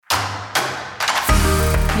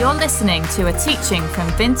You're listening to a teaching from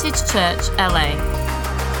Vintage Church LA.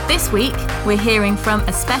 This week, we're hearing from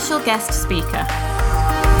a special guest speaker.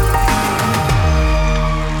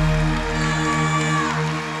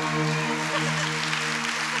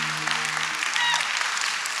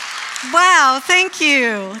 Wow, thank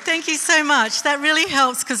you. Thank you so much. That really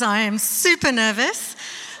helps because I am super nervous.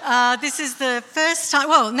 This is the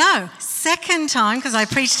second time because I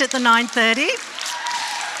preached at the 9:30.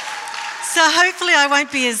 So hopefully I won't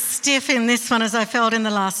be as stiff in this one as I felt in the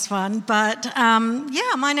last one. But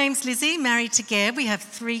my name's Lizzie, married to Gare. We have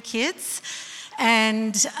 3 kids.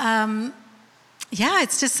 And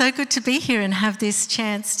it's just so good to be here and have this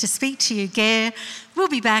chance to speak to you. Gare will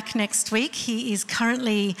be back next week. He is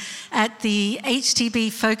currently at the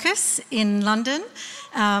HTB Focus in London,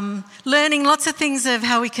 learning lots of things of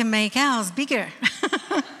how we can make ours bigger.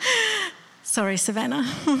 Sorry, Savannah.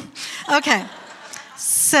 Okay.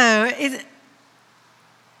 So,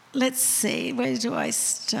 let's see, where do I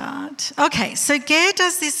start? Okay, so Gare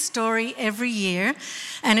does this story every year,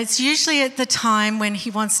 and it's usually at the time when he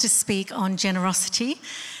wants to speak on generosity.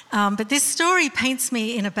 But this story paints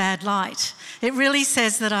me in a bad light. It really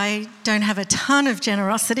says that I don't have a ton of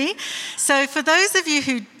generosity. So for those of you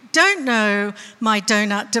who don't know my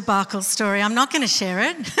donut debacle story, I'm not going to share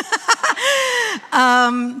it.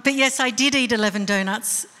 But yes, I did eat 11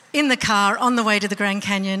 donuts in the car on the way to the Grand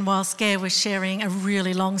Canyon whilst Gare was sharing a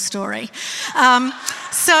really long story.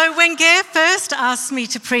 So when Gare first asked me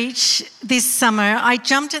to preach this summer, I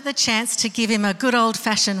jumped at the chance to give him a good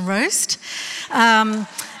old-fashioned roast. And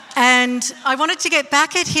I wanted to get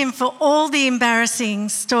back at him for all the embarrassing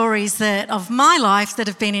stories of my life that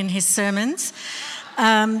have been in his sermons.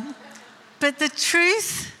 But the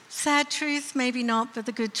truth, sad truth, maybe not, but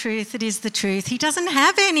the good truth, it is the truth. He doesn't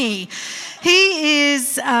have any. He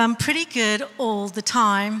is pretty good all the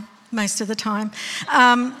time, most of the time.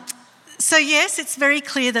 So yes, it's very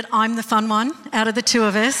clear that I'm the fun one out of the 2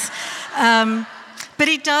 of us. But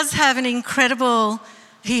he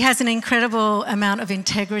has an incredible amount of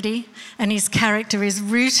integrity, and his character is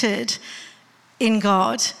rooted in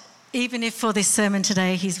God, even if for this sermon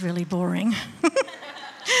today he's really boring.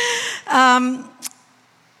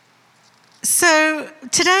 So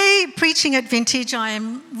today, preaching at Vintage, I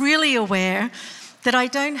am really aware that I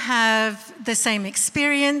don't have the same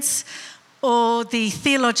experience or the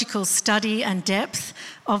theological study and depth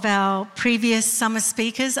of our previous summer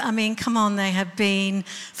speakers. I mean, come on, they have been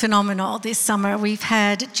phenomenal this summer. We've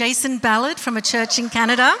had Jason Ballard from a church in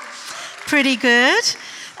Canada, pretty good.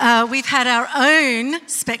 We've had our own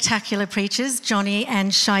spectacular preachers, Johnny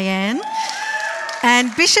and Cheyenne.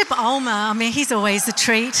 And Bishop Ulmer, I mean, he's always a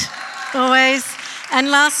treat. Always.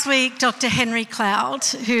 And last week, Dr. Henry Cloud,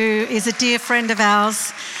 who is a dear friend of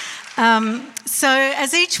ours. So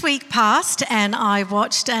as each week passed and I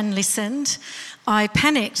watched and listened, I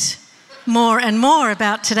panicked more and more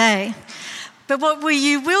about today. But what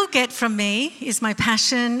you will get from me is my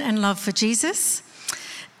passion and love for Jesus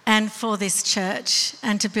and for this church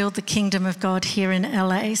and to build the kingdom of God here in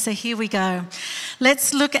LA. So here we go.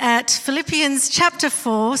 Let's look at Philippians chapter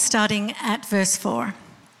 4, starting at verse 4.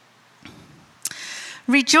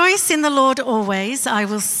 Rejoice in the Lord always. I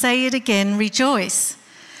will say it again, rejoice.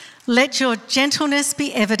 Let your gentleness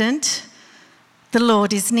be evident. The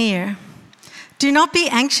Lord is near. Do not be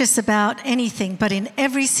anxious about anything, but in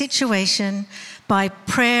every situation, by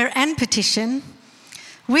prayer and petition,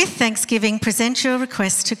 with thanksgiving, present your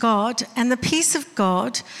requests to God, and the peace of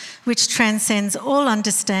God, which transcends all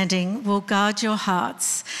understanding, will guard your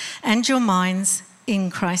hearts and your minds in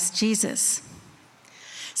Christ Jesus.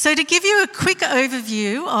 So to give you a quick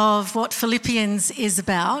overview of what Philippians is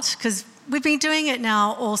about, because we've been doing it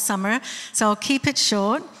now all summer, so I'll keep it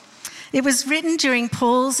short. It was written during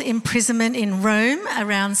Paul's imprisonment in Rome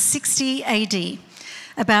around 60 AD,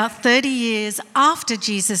 about 30 years after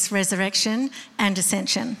Jesus' resurrection and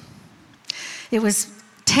ascension. It was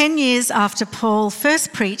 10 years after Paul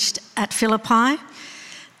first preached at Philippi.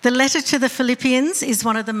 The letter to the Philippians is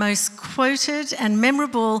one of the most quoted and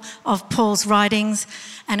memorable of Paul's writings,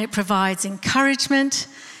 and it provides encouragement,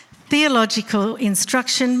 theological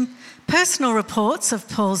instruction, personal reports of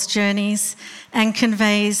Paul's journeys, and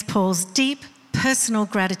conveys Paul's deep personal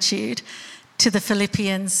gratitude to the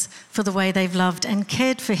Philippians for the way they've loved and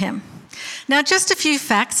cared for him. Now, just a few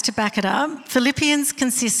facts to back it up. Philippians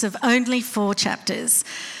consists of only 4 chapters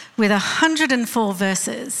with 104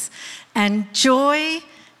 verses, and joy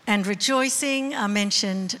and rejoicing are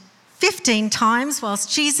mentioned 15 times,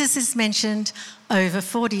 whilst Jesus is mentioned over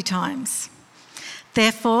 40 times.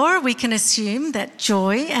 Therefore, we can assume that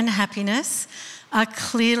joy and happiness are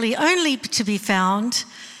clearly only to be found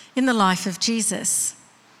in the life of Jesus.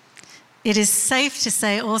 it is safe to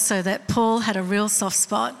say also that Paul had a real soft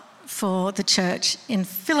spot for the church in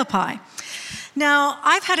Philippi. Now,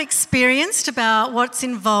 I've had experience about what's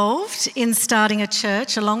involved in starting a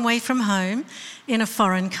church a long way from home in a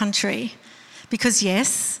foreign country. Because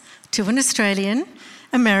yes, to an Australian,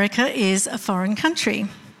 America is a foreign country,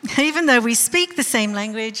 even though we speak the same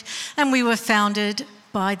language and we were founded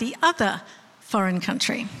by the other foreign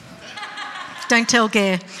country. Don't tell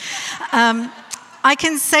Gare. I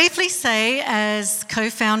can safely say, as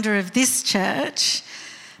co-founder of this church,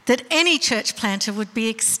 that any church planter would be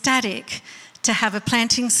ecstatic to have a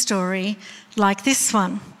planting story like this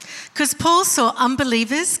one. Because Paul saw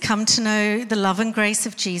unbelievers come to know the love and grace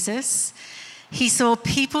of Jesus. He saw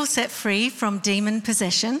people set free from demon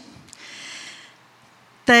possession.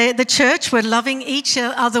 The church were loving each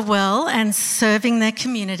other well and serving their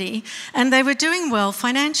community, and they were doing well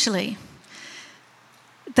financially.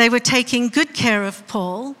 They were taking good care of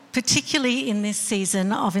Paul, particularly in this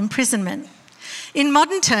season of imprisonment. In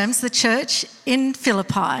modern terms, the church in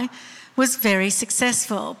Philippi was very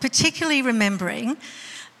successful, particularly remembering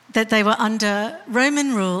that they were under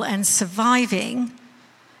Roman rule and surviving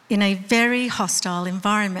in a very hostile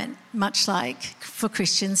environment, much like for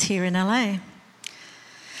Christians here in LA.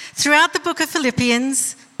 Throughout the book of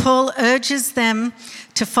Philippians, Paul urges them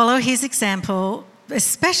to follow his example,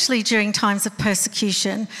 especially during times of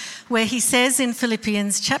persecution, where he says in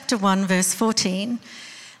Philippians chapter 1, verse 14,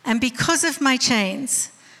 "And because of my chains,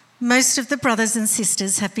 most of the brothers and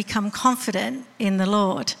sisters have become confident in the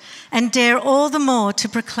Lord and dare all the more to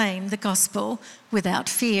proclaim the gospel without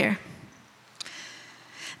fear."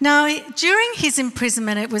 Now, during his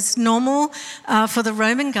imprisonment, it was normal for the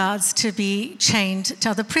Roman guards to be chained to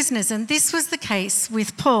other prisoners, and this was the case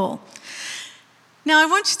with Paul. Now, I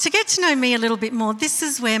want you to get to know me a little bit more. This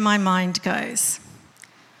is where my mind goes.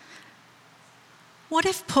 What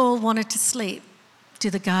if Paul wanted to sleep? Do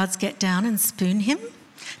the guards get down and spoon him?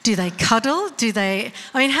 Do they cuddle?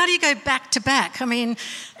 How do you go back to back?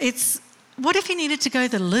 What if he needed to go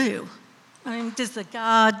to the loo?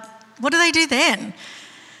 What do they do then?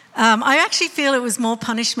 I actually feel it was more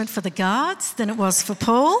punishment for the guards than it was for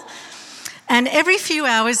Paul. And every few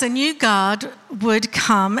hours, a new guard would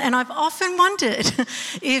come, and I've often wondered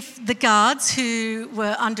if the guards who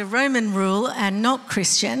were under Roman rule and not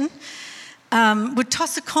Christian would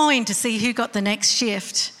toss a coin to see who got the next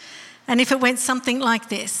shift. And if it went something like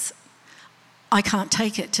this: "I can't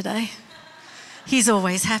take it today. He's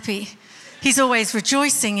always happy. He's always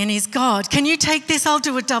rejoicing in his God. Can you take this? I'll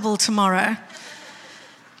do a double tomorrow."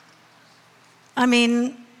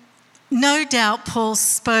 No doubt Paul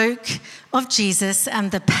spoke of Jesus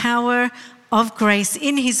and the power of grace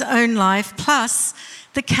in his own life, plus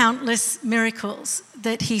the countless miracles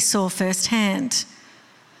that he saw firsthand.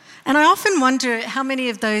 And I often wonder how many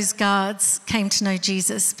of those guards came to know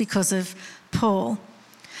Jesus because of Paul.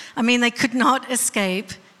 They could not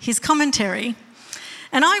escape his commentary.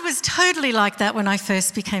 And I was totally like that when I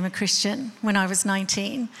first became a Christian, when I was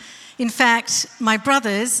 19. In fact, my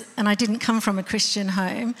brothers, and I didn't come from a Christian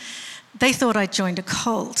home, they thought I'd joined a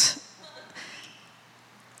cult.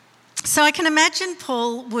 So I can imagine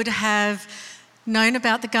Paul would have known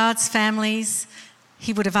about the guards' families.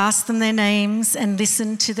 He would have asked them their names and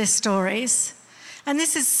listened to their stories. And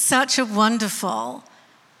this is such a wonderful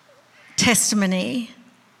testimony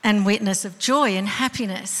and witness of joy and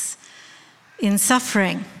happiness in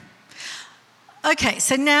suffering. Okay,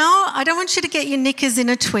 so now I don't want you to get your knickers in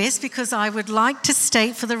a twist, because I would like to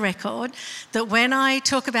state for the record that when I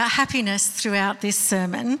talk about happiness throughout this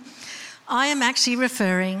sermon, I am actually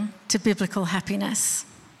referring to biblical happiness.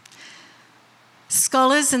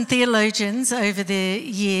 Scholars and theologians over the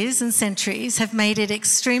years and centuries have made it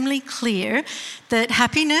extremely clear that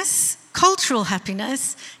happiness, cultural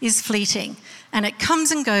happiness, is fleeting, and it comes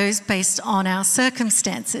and goes based on our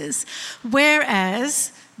circumstances,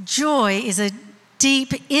 whereas joy is a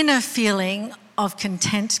deep inner feeling of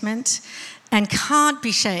contentment and can't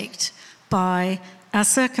be shaked by our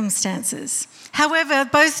circumstances. However,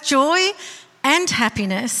 both joy and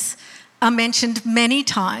happiness are mentioned many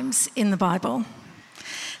times in the Bible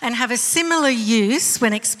and have a similar use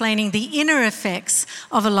when explaining the inner effects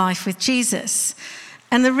of a life with Jesus.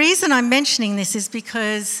 And the reason I'm mentioning this is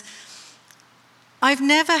because I've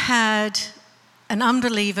never had an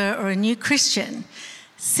unbeliever or a new Christian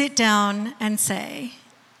sit down and say,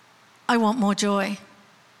 "I want more joy.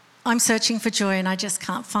 I'm searching for joy and I just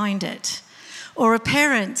can't find it." Or a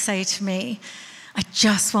parent say to me, "I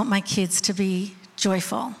just want my kids to be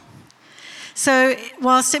joyful." So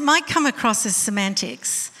whilst it might come across as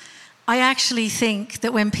semantics, I actually think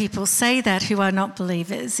that when people say that who are not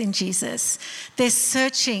believers in Jesus, they're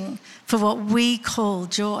searching for what we call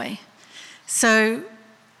joy. So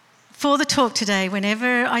for the talk today,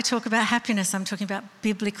 whenever I talk about happiness, I'm talking about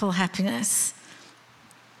biblical happiness.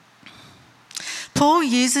 Paul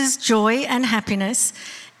uses joy and happiness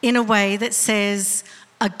in a way that says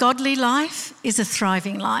a godly life is a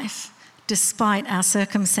thriving life, despite our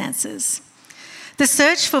circumstances. The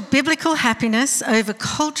search for biblical happiness over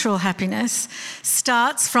cultural happiness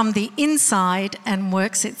starts from the inside and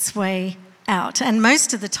works its way out. And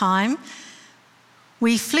most of the time,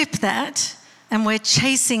 we flip that and we're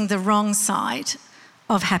chasing the wrong side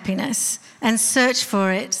of happiness and search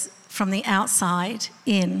for it from the outside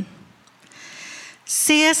in.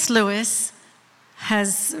 C.S. Lewis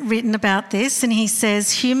has written about this, and he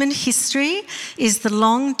says, human history is the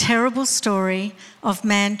long, terrible story of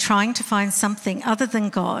man trying to find something other than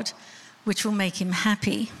God which will make him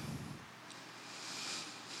happy.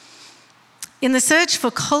 In the search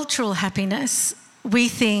for cultural happiness, we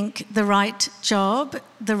think the right job,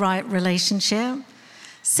 the right relationship,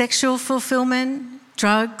 sexual fulfillment,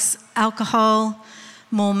 drugs, alcohol,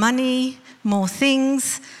 more money, more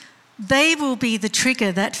things, they will be the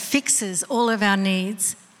trigger that fixes all of our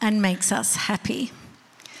needs and makes us happy.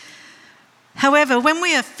 However, when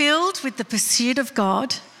we are filled with the pursuit of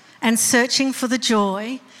God and searching for the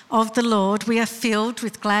joy of the Lord, we are filled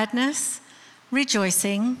with gladness,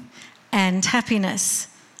 rejoicing, and happiness.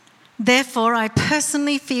 Therefore, I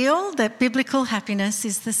personally feel that biblical happiness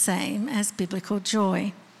is the same as biblical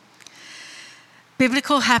joy.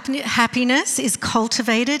 Biblical happiness is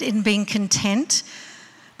cultivated in being content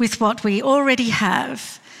with what we already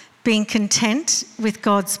have, being content with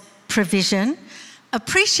God's provision,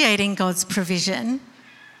 appreciating God's provision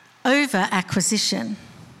over acquisition.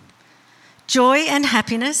 Joy and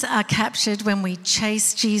happiness are captured when we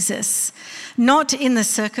chase Jesus, not in the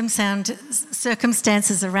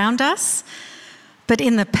circumstances around us, but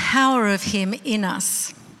in the power of him in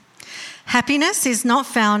us. Happiness is not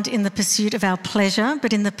found in the pursuit of our pleasure,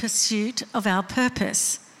 but in the pursuit of our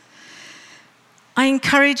purpose. I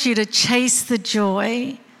encourage you to chase the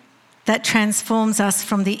joy that transforms us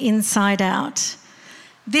from the inside out.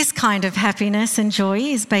 This kind of happiness and joy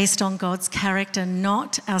is based on God's character,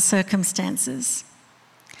 not our circumstances.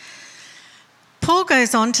 Paul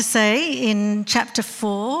goes on to say in chapter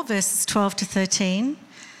 4, verses 12 to 13,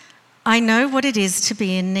 I know what it is to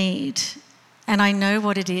be in need, and I know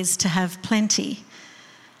what it is to have plenty.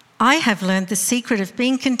 I have learned the secret of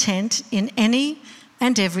being content in any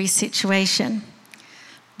and every situation,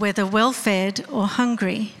 whether well-fed or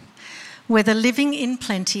hungry, whether living in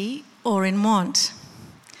plenty or in want.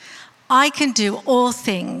 I can do all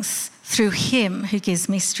things through him who gives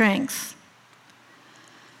me strength.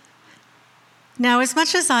 Now, as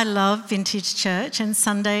much as I love Vintage Church and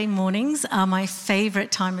Sunday mornings are my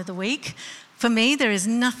favourite time of the week, for me there is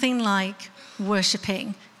nothing like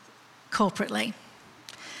worshipping corporately.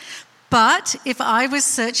 But if I was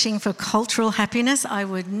searching for cultural happiness, I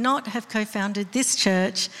would not have co-founded this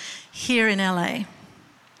church here in LA.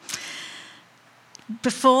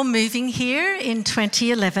 Before moving here in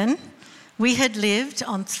 2011, we had lived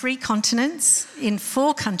on 3 continents, in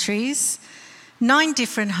 4 countries, 9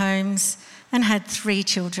 different homes, and had 3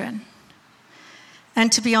 children.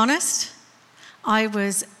 And to be honest, I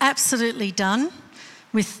was absolutely done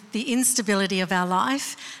with the instability of our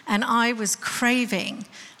life, and I was craving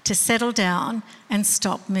to settle down and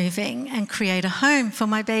stop moving and create a home for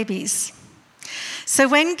my babies. So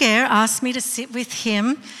when Gare asked me to sit with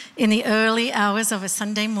him in the early hours of a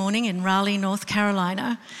Sunday morning in Raleigh, North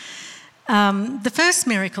Carolina, the first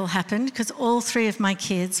miracle happened because all 3 of my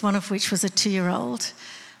kids, one of which was a 2-year-old,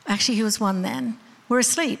 actually he was 1 then, were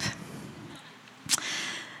asleep.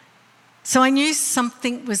 So I knew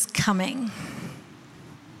something was coming.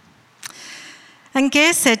 And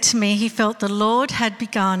Gare said to me he felt the Lord had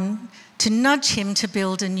begun to nudge him to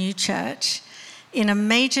build a new church in a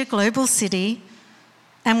major global city,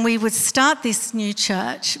 and we would start this new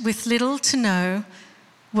church with little to no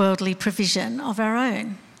worldly provision of our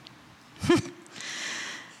own.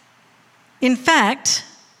 In fact,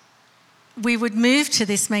 we would move to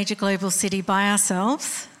this major global city by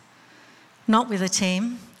ourselves, not with a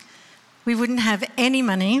team. We wouldn't have any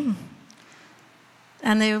money,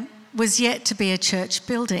 and there was yet to be a church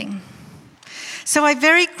building. So I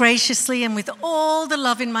very graciously and with all the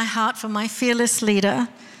love in my heart for my fearless leader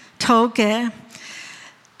told Gare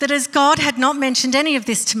that as God had not mentioned any of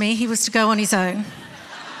this to me, he was to go on his own.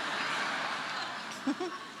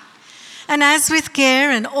 And as with Gare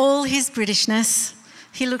and all his Britishness,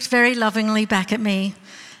 he looked very lovingly back at me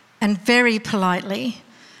and very politely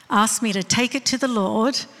asked me to take it to the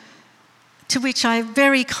Lord, to which I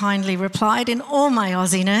very kindly replied in all my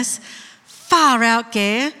Aussiness, "Far out,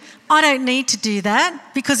 Gare. I don't need to do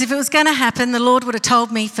that, because if it was going to happen, the Lord would have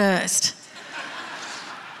told me first."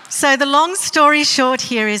 So the long story short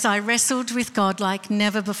here is I wrestled with God like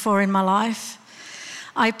never before in my life.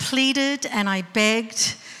 I pleaded and I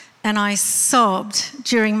begged and I sobbed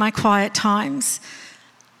during my quiet times,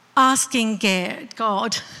 asking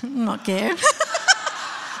God, not Gare,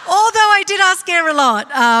 although I did ask Gare a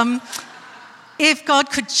lot, if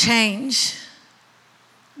God could change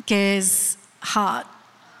Gare's heart.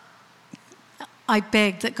 I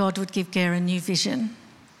begged that God would give Gare a new vision.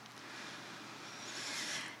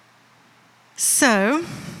 So,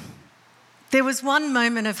 there was one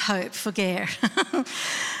moment of hope for Gare.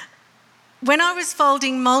 When I was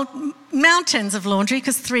folding mountains of laundry,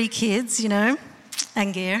 because 3 kids,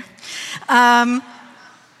 and Gare,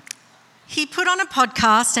 he put on a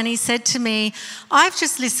podcast and he said to me, "I've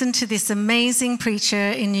just listened to this amazing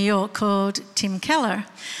preacher in New York called Tim Keller.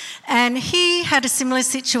 And he had a similar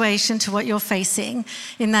situation to what you're facing,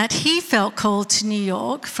 in that he felt called to New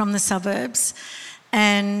York from the suburbs,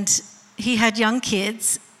 and he had young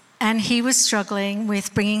kids, and he was struggling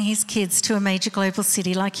with bringing his kids to a major global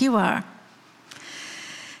city like you are.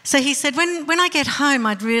 So he said, when I get home,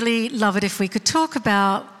 I'd really love it if we could talk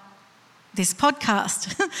about this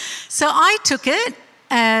podcast." So I took it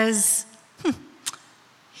as,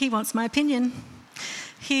 he wants my opinion.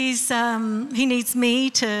 He needs me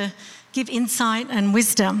to give insight and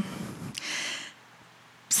wisdom.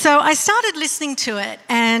 So I started listening to it,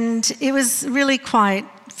 and it was really quite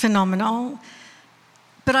phenomenal.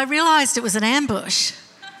 But I realised it was an ambush,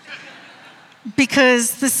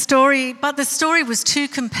 because the story was too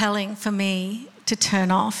compelling for me to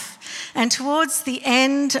turn off. And towards the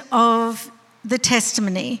end of the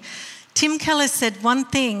testimony, Tim Keller said one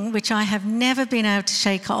thing which I have never been able to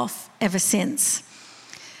shake off ever since.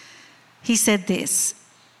 He said this: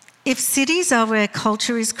 "If cities are where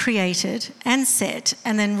culture is created and set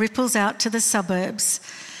and then ripples out to the suburbs,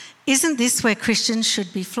 isn't this where Christians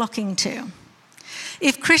should be flocking to?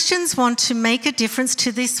 If Christians want to make a difference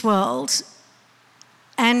to this world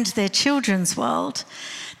and their children's world,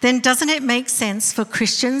 then doesn't it make sense for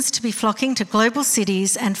Christians to be flocking to global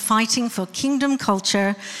cities and fighting for kingdom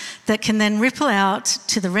culture that can then ripple out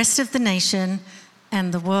to the rest of the nation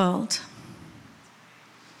and the world?"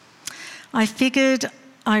 I figured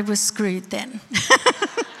I was screwed then.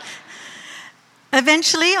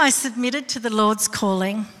 Eventually, I submitted to the Lord's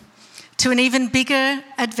calling, to an even bigger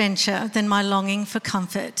adventure than my longing for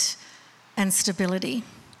comfort and stability.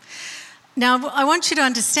 Now, I want you to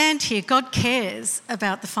understand here, God cares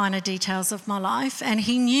about the finer details of my life, and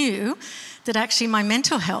he knew that actually my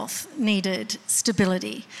mental health needed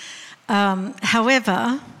stability.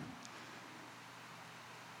 However,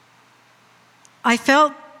 I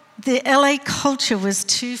felt the LA culture was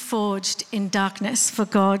too forged in darkness for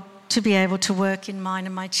God to be able to work in mine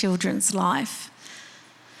and my children's life.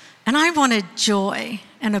 And I wanted joy,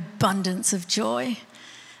 an abundance of joy,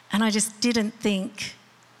 and I just didn't think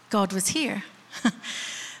God was here.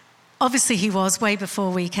 Obviously he was way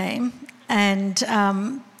before we came, and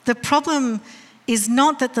the problem is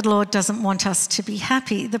not that the Lord doesn't want us to be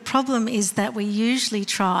happy. The problem is that we usually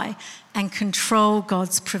try and control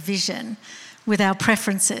God's provision with our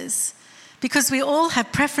preferences, because we all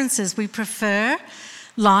have preferences. We prefer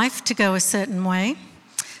life to go a certain way.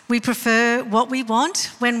 We prefer what we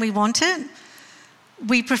want when we want it.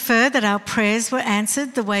 We prefer that our prayers were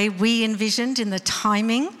answered the way we envisioned, in the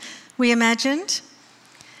timing we imagined.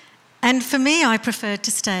 And for me, I preferred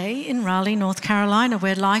to stay in Raleigh, North Carolina,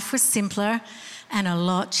 where life was simpler and a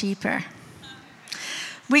lot cheaper.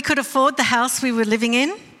 We could afford the house we were living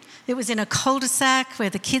in. It was in a cul-de-sac where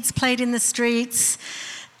the kids played in the streets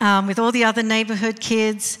with all the other neighbourhood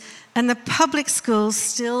kids, and the public schools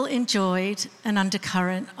still enjoyed an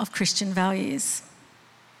undercurrent of Christian values.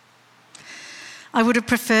 I would have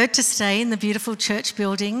preferred to stay in the beautiful church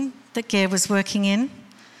building that Gare was working in,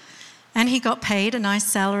 and he got paid a nice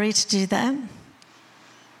salary to do that.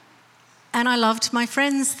 And I loved my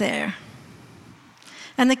friends there.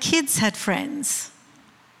 And the kids had friends.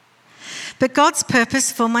 But God's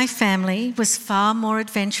purpose for my family was far more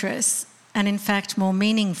adventurous and, in fact, more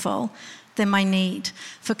meaningful than my need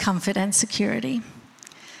for comfort and security.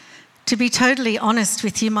 To be totally honest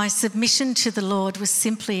with you, my submission to the Lord was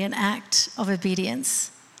simply an act of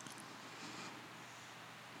obedience.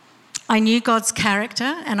 I knew God's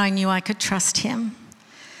character and I knew I could trust him.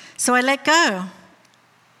 So I let go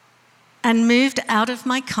and moved out of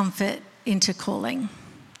my comfort into calling.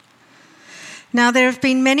 Now, there have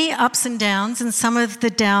been many ups and downs, and some of the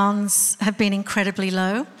downs have been incredibly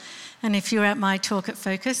low. And if you're at my talk at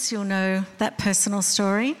Focus, you'll know that personal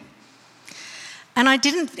story.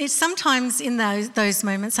 And sometimes in those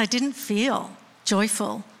moments, I didn't feel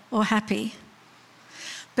joyful or happy.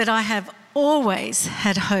 But I have always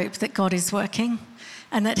had hope that God is working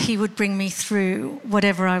and that he would bring me through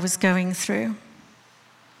whatever I was going through.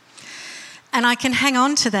 And I can hang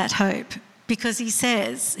on to that hope because he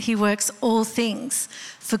says he works all things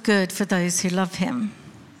for good for those who love him.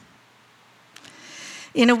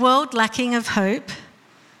 In a world lacking of hope,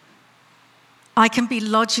 I can be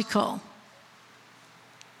logical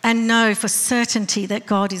and know for certainty that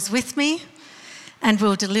God is with me and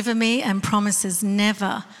will deliver me and promises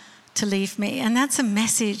never to leave me. And that's a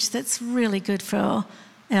message that's really good for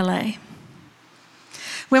LA.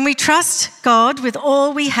 When we trust God with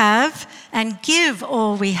all we have and give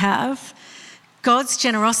all we have, God's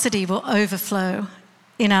generosity will overflow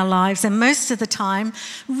in our lives. And most of the time,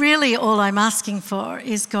 really all I'm asking for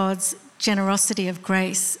is God's generosity of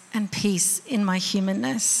grace and peace in my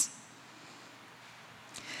humanness.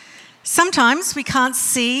 Sometimes we can't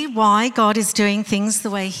see why God is doing things the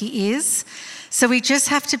way he is, so we just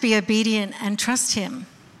have to be obedient and trust him.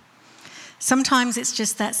 Sometimes it's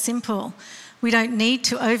just that simple. We don't need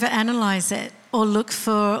to overanalyze it or look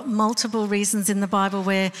for multiple reasons in the Bible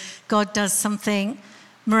where God does something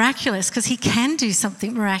miraculous, because he can do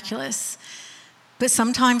something miraculous. But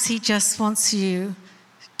sometimes he just wants you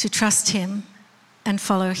to trust him and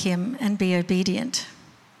follow him and be obedient.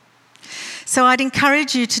 So I'd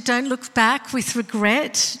encourage you to don't look back with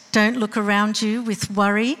regret, don't look around you with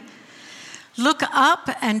worry. Look up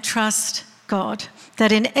and trust God,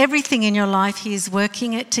 that in everything in your life he is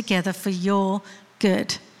working it together for your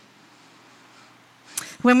good.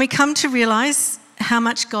 When we come to realize how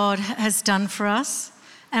much God has done for us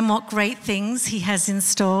and what great things he has in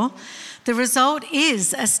store, the result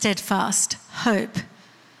is a steadfast hope.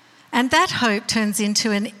 And that hope turns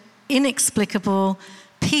into an inexplicable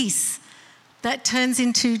peace that turns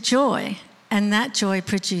into joy, and that joy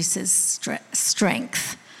produces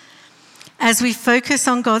strength. As we focus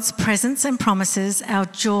on God's presence and promises, our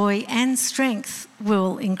joy and strength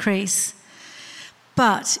will increase.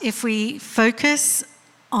 But if we focus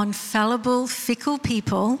on fallible, fickle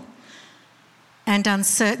people and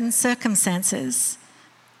uncertain circumstances,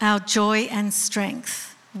 our joy and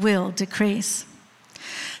strength will decrease.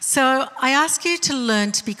 So I ask you to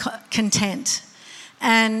learn to be content.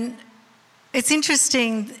 And it's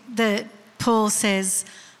interesting that Paul says,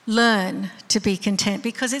 learn to be content,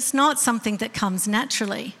 because it's not something that comes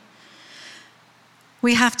naturally.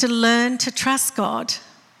 We have to learn to trust God,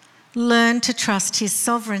 learn to trust his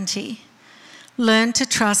sovereignty, learn to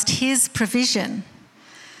trust his provision,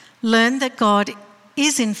 learn that God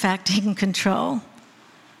is in fact in control,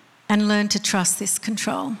 and learn to trust this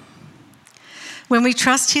control. When we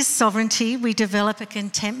trust his sovereignty, we develop a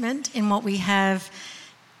contentment in what we have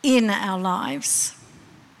in our lives.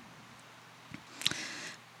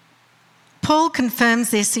 Paul confirms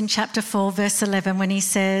this in chapter 4, verse 11, when he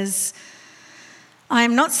says, I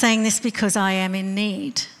am not saying this because I am in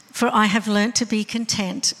need, for I have learnt to be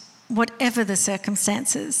content, whatever the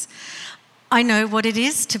circumstances. I know what it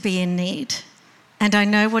is to be in need, and I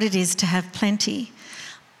know what it is to have plenty.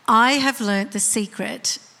 I have learnt the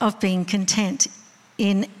secret of being content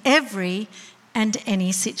in every and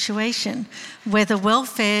any situation, whether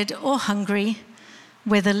well-fed or hungry,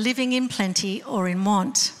 whether living in plenty or in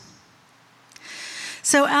want.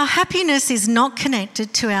 So our happiness is not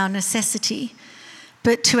connected to our necessity,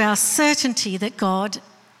 but to our certainty that God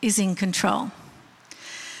is in control.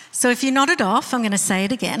 So if you nodded off, I'm going to say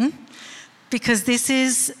it again, because this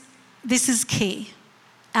is key.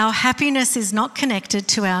 Our happiness is not connected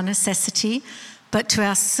to our necessity, but to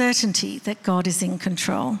our certainty that God is in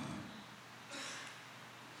control.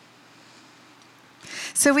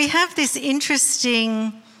 So we have this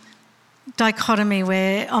interesting dichotomy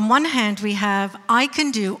where on one hand we have, I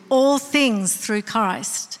can do all things through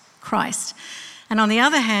Christ. And on the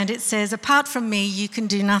other hand it says, apart from me, you can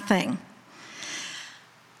do nothing.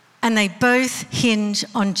 And they both hinge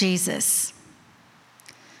on Jesus.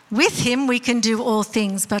 With him we can do all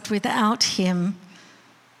things, but without him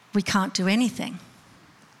we can't do anything.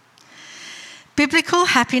 Biblical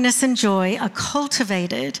happiness and joy are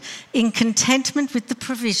cultivated in contentment with the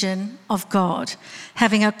provision of God,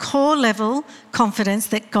 having a core level confidence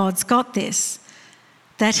that God's got this,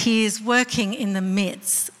 that he is working in the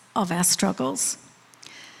midst of our struggles.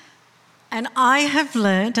 And I have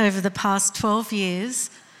learned over the past 12 years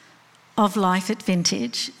of life at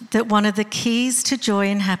Vintage that one of the keys to joy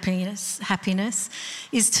and happiness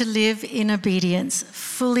is to live in obedience,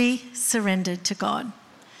 fully surrendered to God.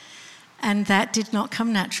 And that did not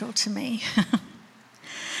come natural to me.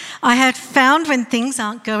 I had found when things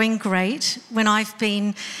aren't going great, when I've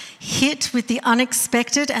been hit with the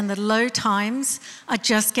unexpected and the low times are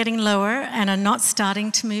just getting lower and are not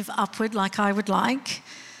starting to move upward like I would like,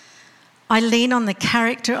 I lean on the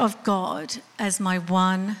character of God as my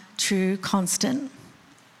one true constant.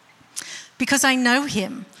 Because I know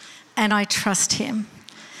him and I trust him.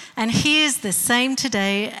 And he is the same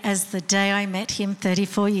today as the day I met him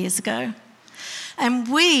 34 years ago. And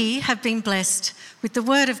we have been blessed with the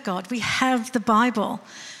Word of God. We have the Bible.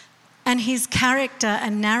 And his character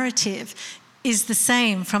and narrative is the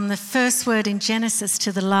same from the first word in Genesis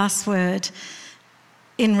to the last word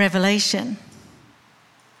in Revelation.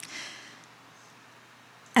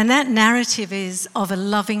 And that narrative is of a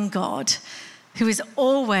loving God who is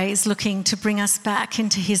always looking to bring us back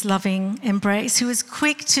into his loving embrace, who is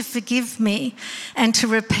quick to forgive me and to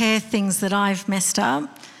repair things that I've messed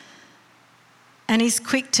up. And he's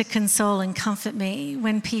quick to console and comfort me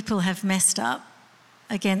when people have messed up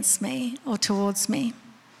against me or towards me.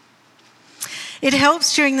 It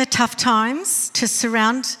helps during the tough times to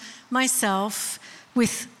surround myself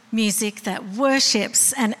with music that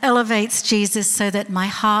worships and elevates Jesus so that my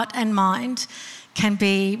heart and mind can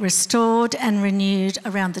be restored and renewed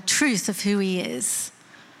around the truth of who he is.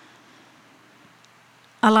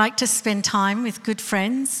 I like to spend time with good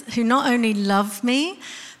friends who not only love me,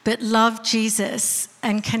 but love Jesus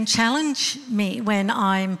and can challenge me when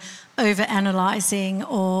I'm overanalyzing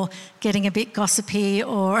or getting a bit gossipy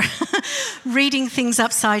or reading things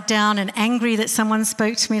upside down and angry that someone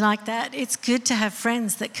spoke to me like that. It's good to have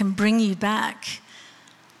friends that can bring you back.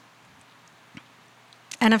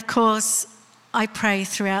 And of course, I pray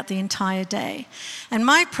throughout the entire day. And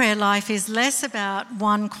my prayer life is less about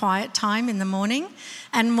one quiet time in the morning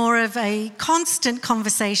and more of a constant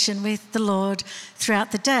conversation with the Lord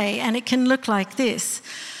throughout the day. And it can look like this.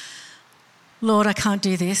 Lord, I can't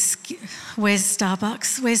do this. Where's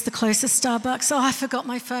Starbucks? Where's the closest Starbucks? Oh, I forgot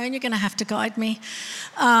my phone. You're going to have to guide me.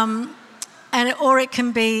 Or it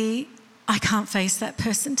can be, I can't face that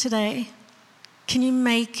person today. Can you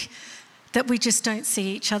make that we just don't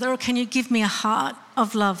see each other? Or can you give me a heart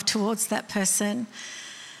of love towards that person?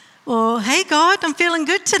 Or, hey, God, I'm feeling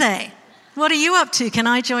good today. What are you up to? Can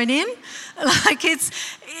I join in?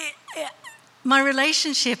 My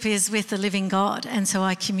relationship is with the living God, and so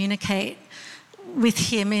I communicate with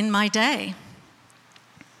him in my day.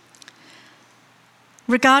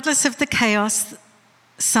 Regardless of the chaos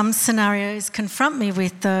some scenarios confront me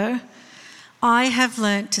with, though, I have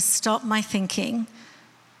learned to stop my thinking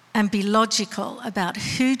and be logical about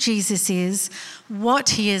who Jesus is, what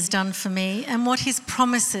he has done for me, and what his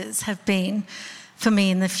promises have been for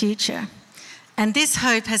me in the future. And this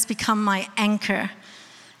hope has become my anchor,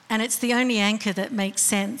 and it's the only anchor that makes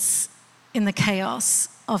sense in the chaos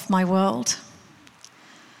of my world.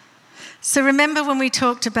 So remember when we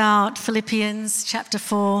talked about Philippians chapter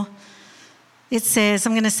 4, it says,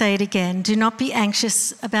 I'm going to say it again, do not be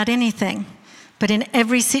anxious about anything, but in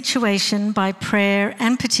every situation, by prayer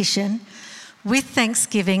and petition, with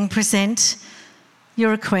thanksgiving, present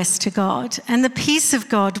your request to God. And the peace of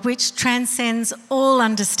God, which transcends all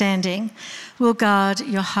understanding, will guard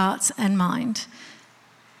your hearts and mind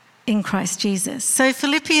in Christ Jesus. So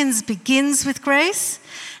Philippians begins with grace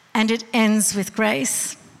and it ends with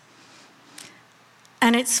grace.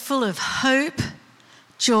 And it's full of hope,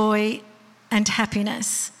 joy, and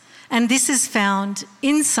happiness. And this is found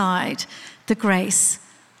inside the grace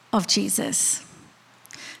of Jesus.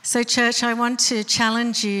 So, church, I want to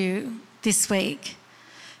challenge you this week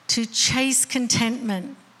to chase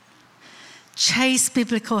contentment, chase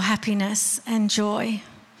biblical happiness and joy,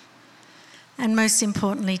 and most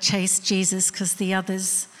importantly, chase Jesus, because the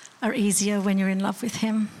others are easier when you're in love with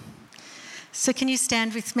him. So can you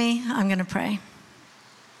stand with me? I'm going to pray.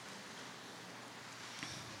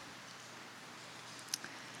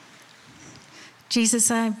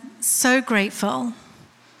 Jesus, I'm so grateful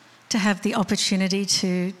to have the opportunity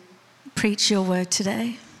to preach your word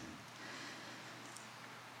today.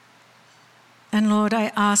 And Lord,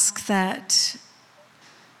 I ask that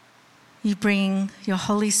you bring your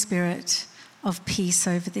Holy Spirit of peace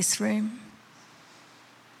over this room.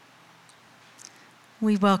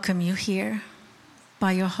 We welcome you here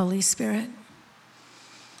by your Holy Spirit.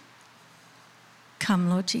 Come,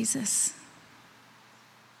 Lord Jesus.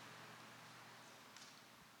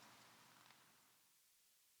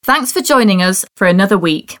 Thanks for joining us for another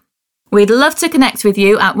week. We'd love to connect with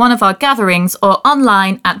you at one of our gatherings or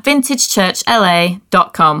online at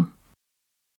vintagechurchla.com.